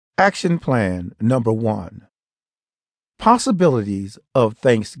Action Plan Number 1. Possibilities of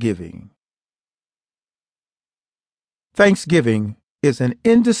Thanksgiving. Thanksgiving is an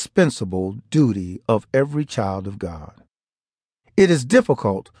indispensable duty of every child of God. It is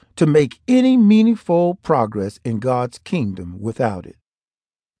difficult to make any meaningful progress in God's kingdom without it.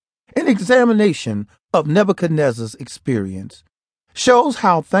 An examination of Nebuchadnezzar's experience shows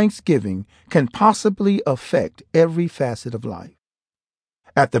how Thanksgiving can possibly affect every facet of life.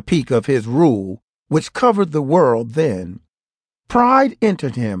 At the peak of his rule, which covered the world then, pride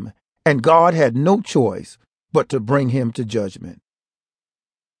entered him, and God had no choice but to bring him to judgment.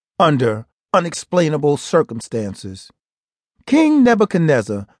 Under unexplainable circumstances, King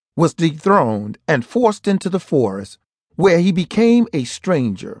Nebuchadnezzar was dethroned and forced into the forest, where he became a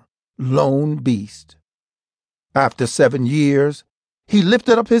stranger, lone beast. After 7 years, he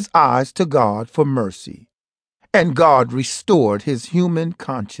lifted up his eyes to God for mercy, and God restored his human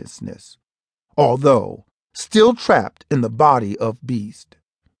consciousness, although still trapped in the body of beast.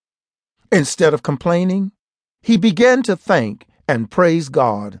 Instead of complaining, he began to thank and praise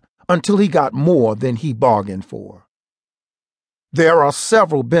God until he got more than he bargained for. There are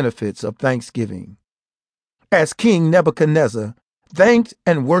several benefits of Thanksgiving. As King Nebuchadnezzar thanked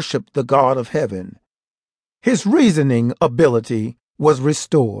and worshiped the God of heaven, his reasoning ability was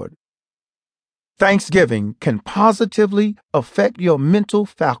restored. Thanksgiving can positively affect your mental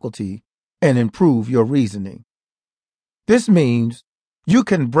faculty and improve your reasoning. This means you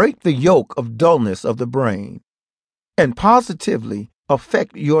can break the yoke of dullness of the brain and positively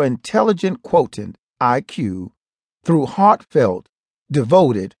affect your intelligent quotient, IQ, through heartfelt,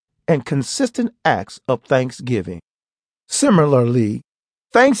 devoted, and consistent acts of thanksgiving. Similarly,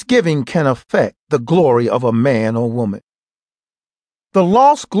 thanksgiving can affect the glory of a man or woman. The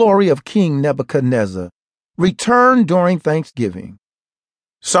lost glory of King Nebuchadnezzar returned during Thanksgiving.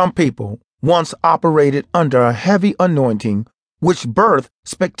 Some people once operated under a heavy anointing which birthed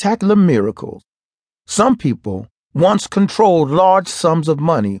spectacular miracles. Some people once controlled large sums of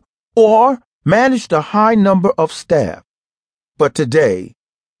money or managed a high number of staff. But today,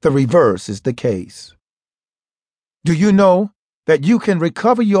 the reverse is the case. Do you know that you can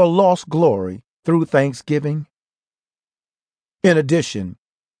recover your lost glory through Thanksgiving? In addition,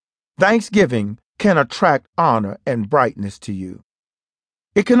 Thanksgiving can attract honor and brightness to you.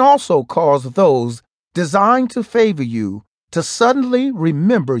 It can also cause those designed to favor you to suddenly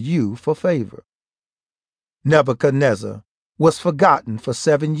remember you for favor. Nebuchadnezzar was forgotten for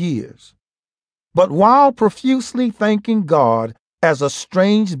 7 years. But while profusely thanking God as a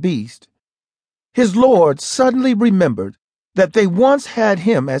strange beast, his Lord suddenly remembered that they once had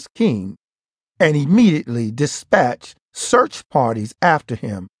him as king and immediately dispatched search parties after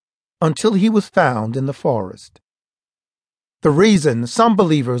him until he was found in the forest. The reason some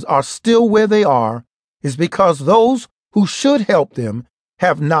believers are still where they are is because those who should help them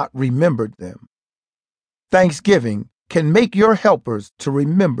have not remembered them. Thanksgiving can make your helpers to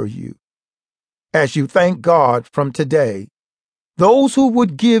remember you. As you thank God from today, those who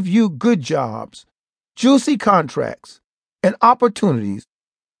would give you good jobs, juicy contracts, and opportunities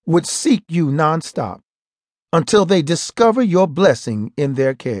would seek you nonstop until they discover your blessing in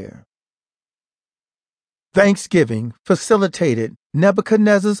their care. Thanksgiving facilitated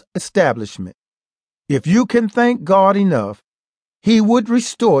Nebuchadnezzar's establishment. If you can thank God enough, he would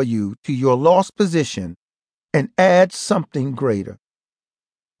restore you to your lost position and add something greater.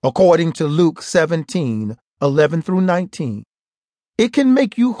 According to Luke 17:11-19, it can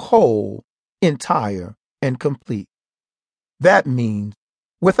make you whole, entire, and complete. That means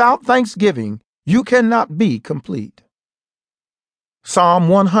without thanksgiving, you cannot be complete. Psalm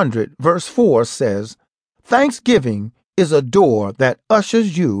 100 verse 4 says, "Thanksgiving is a door that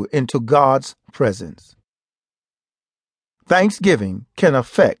ushers you into God's presence." Thanksgiving can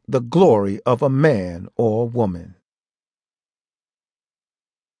affect the glory of a man or woman.